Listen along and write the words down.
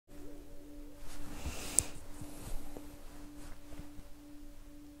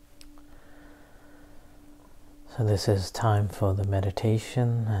So this is time for the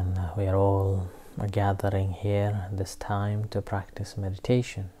meditation, and we are all gathering here at this time to practice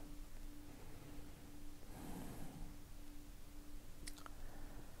meditation.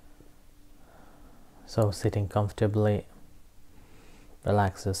 So sitting comfortably,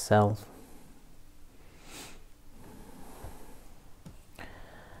 relax yourself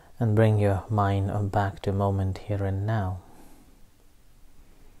and bring your mind back to moment here and now.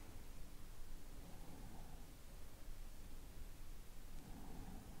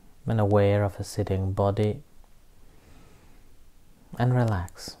 And aware of a sitting body, and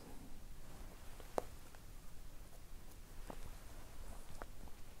relax.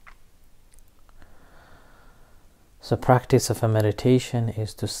 So practice of a meditation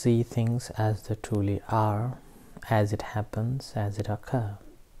is to see things as they truly are, as it happens, as it occurs,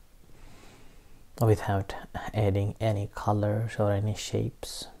 without adding any colors or any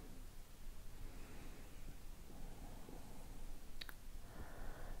shapes.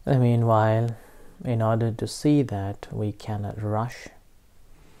 And meanwhile, in order to see that, we cannot rush,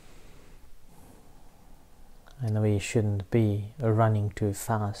 and we shouldn't be running too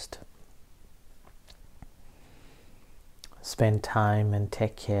fast. Spend time and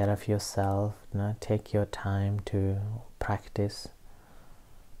take care of yourself. Take your time to practice.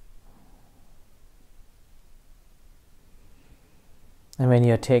 And when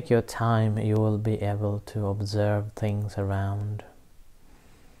you take your time, you will be able to observe things around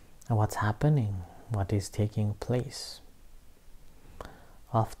and what's happening, what is taking place.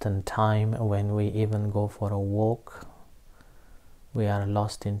 Oftentimes, when we even go for a walk, we are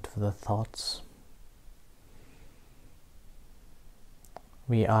lost into the thoughts.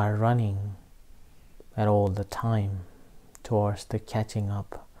 We are running at all the time towards the catching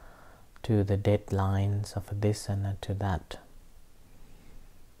up to the deadlines of this and to that.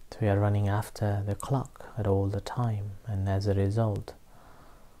 So we are running after the clock at all the time, and as a result,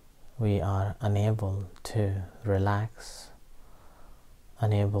 we are unable to relax,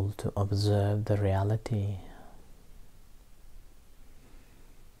 unable to observe the reality.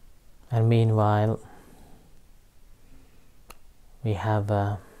 And meanwhile, we have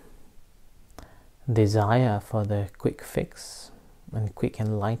a desire for the quick fix and quick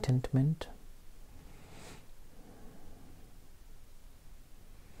enlightenment.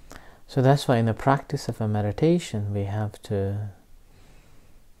 So that's why in the practice of a meditation, we have to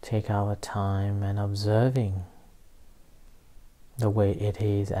take our time and observing the way it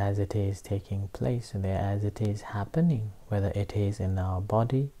is as it is taking place, and as it is happening, whether it is in our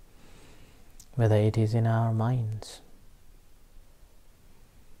body, whether it is in our minds.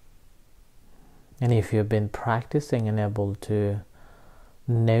 And if you've been practicing and able to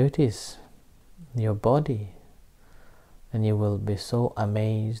notice your body, then you will be so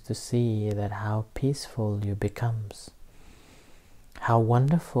amazed to see that how peaceful you becomes. How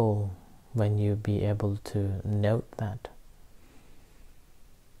wonderful when you be able to note that.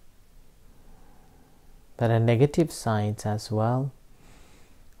 There are negative sides as well,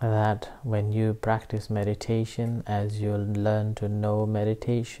 that when you practice meditation, as you learn to know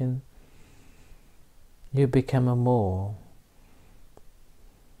meditation, you become a more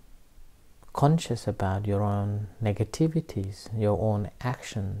conscious about your own negativities, your own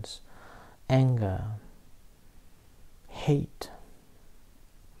actions, anger, hate.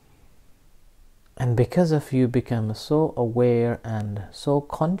 And because of you become so aware and so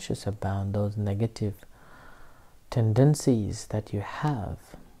conscious about those negative tendencies that you have,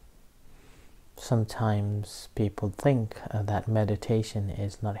 sometimes people think that meditation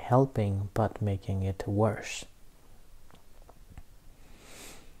is not helping but making it worse.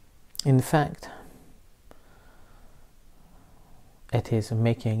 In fact, it is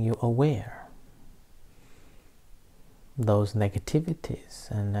making you aware those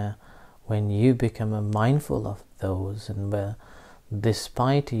negativities, and when you become mindful of those, and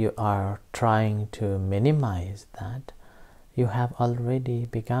despite you are trying to minimize that, you have already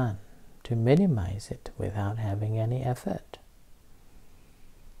begun to minimize it without having any effort.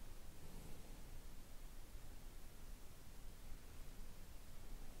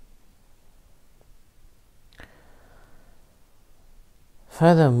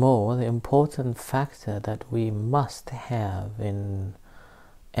 Furthermore, the important factor that we must have in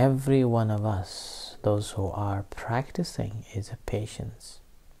every one of us, those who are practicing, is a patience.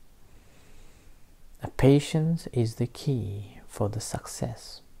 A patience is the key for the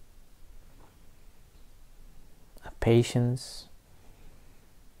success. A patience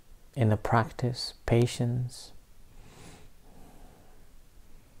in a practice, patience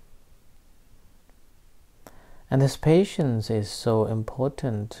And this patience is so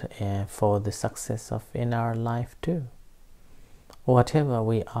important for the success of in our life too. Whatever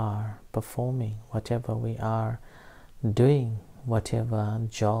we are performing, whatever we are doing, whatever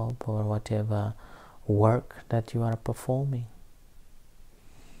job or whatever work that you are performing,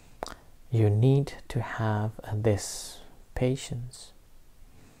 you need to have this patience,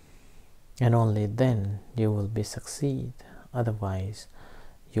 and only then you will be succeed. Otherwise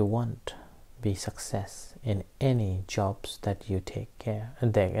you won't be success in any jobs that you take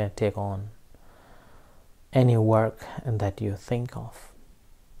on, any work that you think of,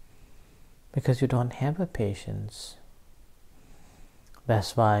 because you don't have a patience.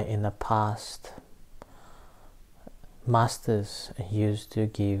 That's why in the past masters used to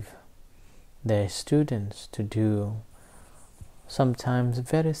give their students to do sometimes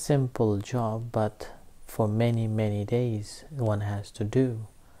very simple job, but for many days one has to do.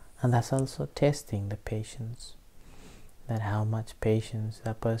 And that's also testing the patience, that how much patience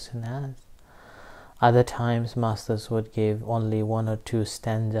that person has. Other times masters would give only 1 or 2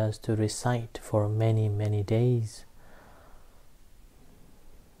 stanzas to recite for many days,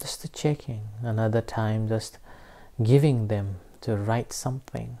 just checking. Another time just giving them to write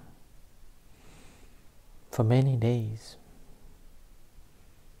something for many days.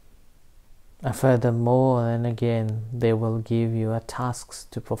 And furthermore, and again, they will give you tasks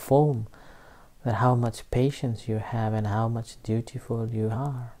to perform, that how much patience you have and how much dutiful you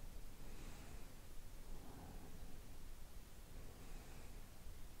are.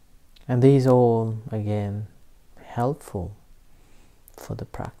 And these all, again, helpful for the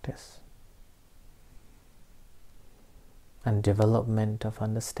practice and development of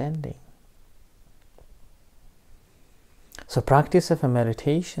understanding. So practice of a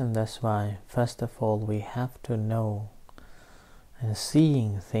meditation, that's why first of all we have to know and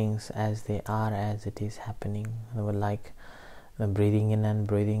seeing things as they are, as it is happening. Like the breathing in and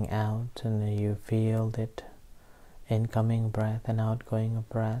breathing out, and you feel that incoming breath and outgoing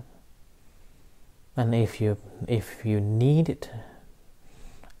breath. And if you need it,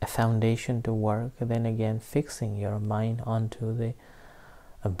 a foundation to work, then again fixing your mind onto the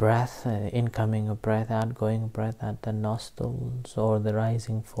breath, incoming breath, outgoing breath at the nostrils, or the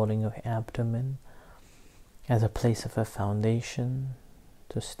rising, falling of abdomen as a place of a foundation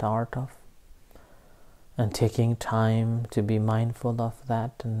to start off, and taking time to be mindful of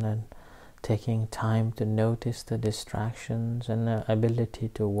that, and then taking time to notice the distractions and the ability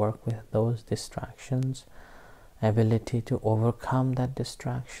to work with those distractions, ability to overcome that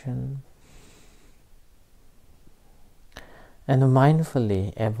distraction, and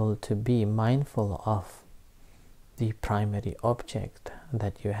mindfully able to be mindful of the primary object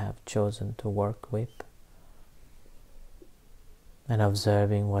that you have chosen to work with, and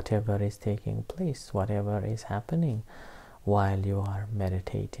observing whatever is taking place, whatever is happening while you are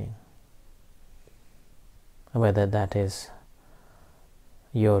meditating. Whether that is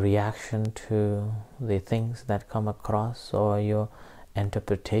your reaction to the things that come across, or your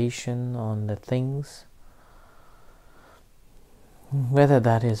interpretation on the things, whether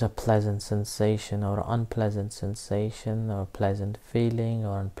that is a pleasant sensation or unpleasant sensation, or pleasant feeling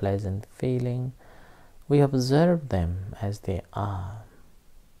or unpleasant feeling, we observe them as they are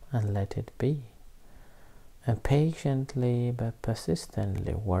and let it be, and patiently but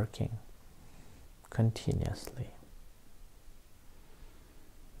persistently working continuously.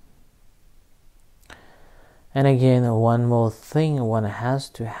 And again, one more thing one has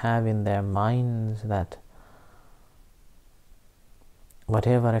to have in their minds, that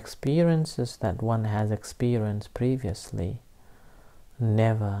whatever experiences that one has experienced previously,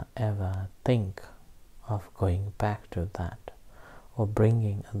 never ever think of going back to that or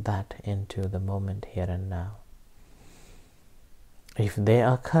bringing that into the moment here and now. If they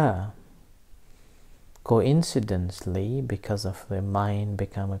occur coincidentally because of the mind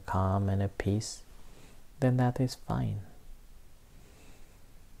become a calm and a peace, then that is fine.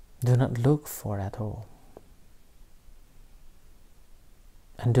 Do not look for at all.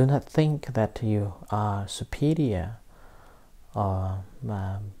 And do not think that you are superior or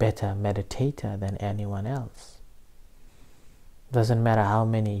better meditator than anyone else. Doesn't matter how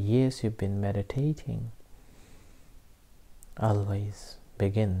many years you've been meditating, always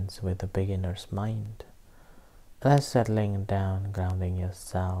begins with the beginner's mind. That's settling down, grounding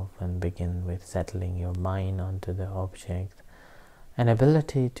yourself, and begin with settling your mind onto the object, an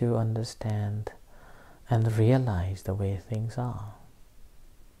ability to understand and realize the way things are.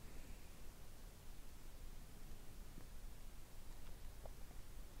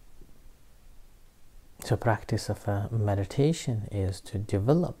 So practice of meditation is to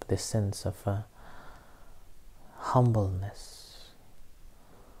develop this sense of humbleness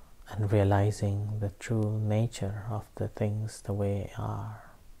and realizing the true nature of the things the way they are.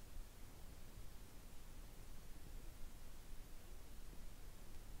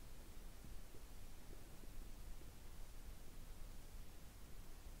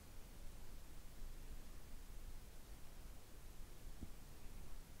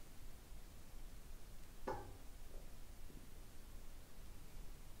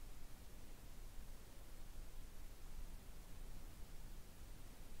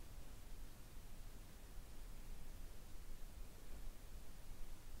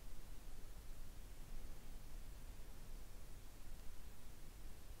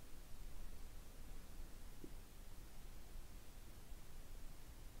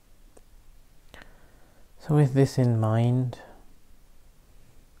 So with this in mind,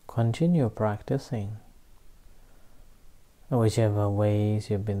 continue practicing whichever ways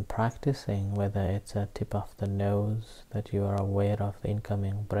you've been practicing, whether it's a tip of the nose that you are aware of the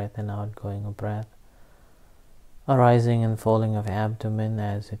incoming breath and outgoing breath, arising and falling of abdomen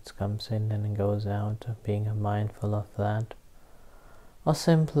as it comes in and goes out, being mindful of that, or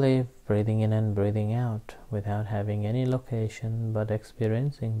simply breathing in and breathing out without having any location but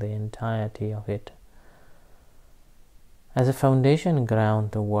experiencing the entirety of it as a foundation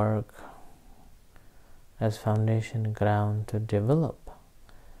ground to work, as foundation ground to develop.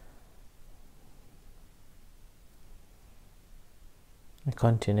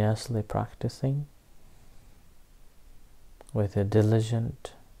 Continuously practicing with a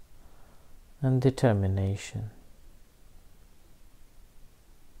diligent and determination.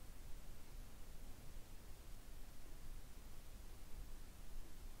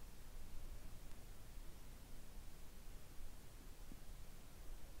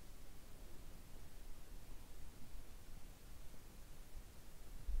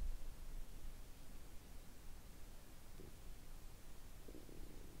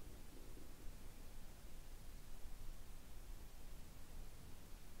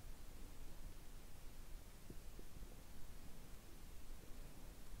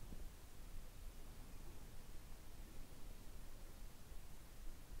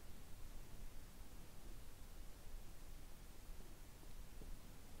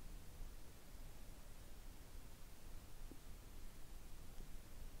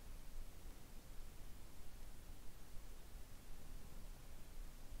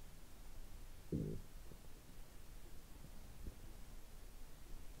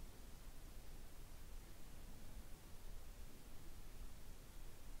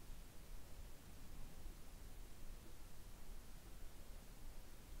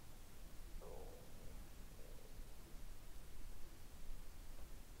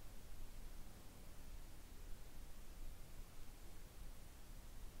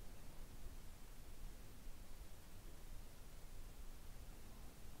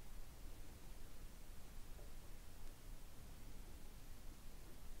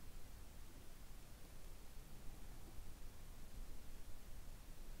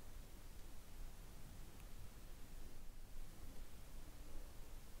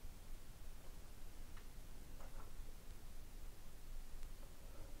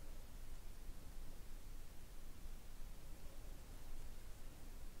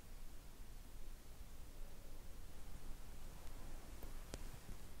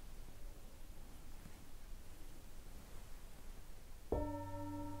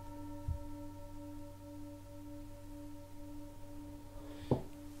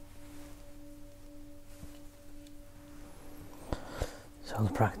 So I'll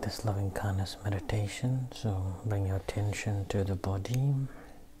practice loving kindness meditation. So bring your attention to the body,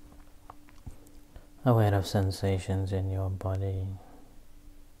 aware of sensations in your body,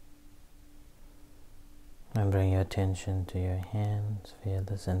 and bring your attention to your hands. Feel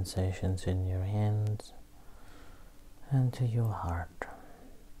the sensations in your hands and to your heart,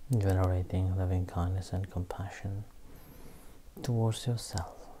 generating loving kindness and compassion towards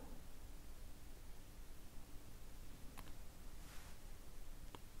yourself.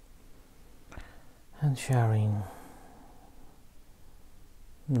 And sharing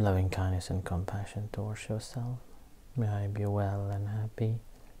loving kindness and compassion towards yourself. May I be well and happy.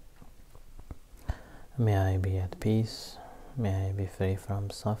 May I be at peace. May I be free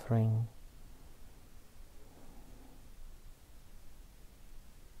from suffering.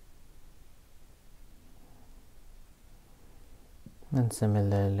 And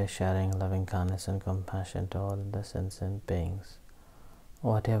similarly sharing loving kindness and compassion to all the sentient beings.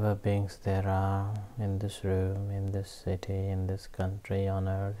 Whatever beings there are in this room, in this city, in this country, on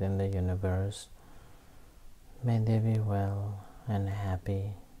earth, in the universe, may they be well and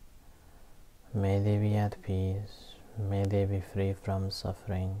happy. May they be at peace. May they be free from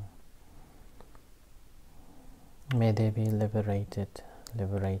suffering. May they be liberated.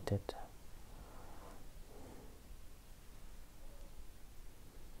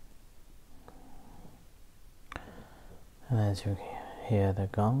 And as you hear the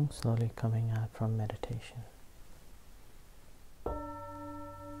gong slowly coming out from meditation,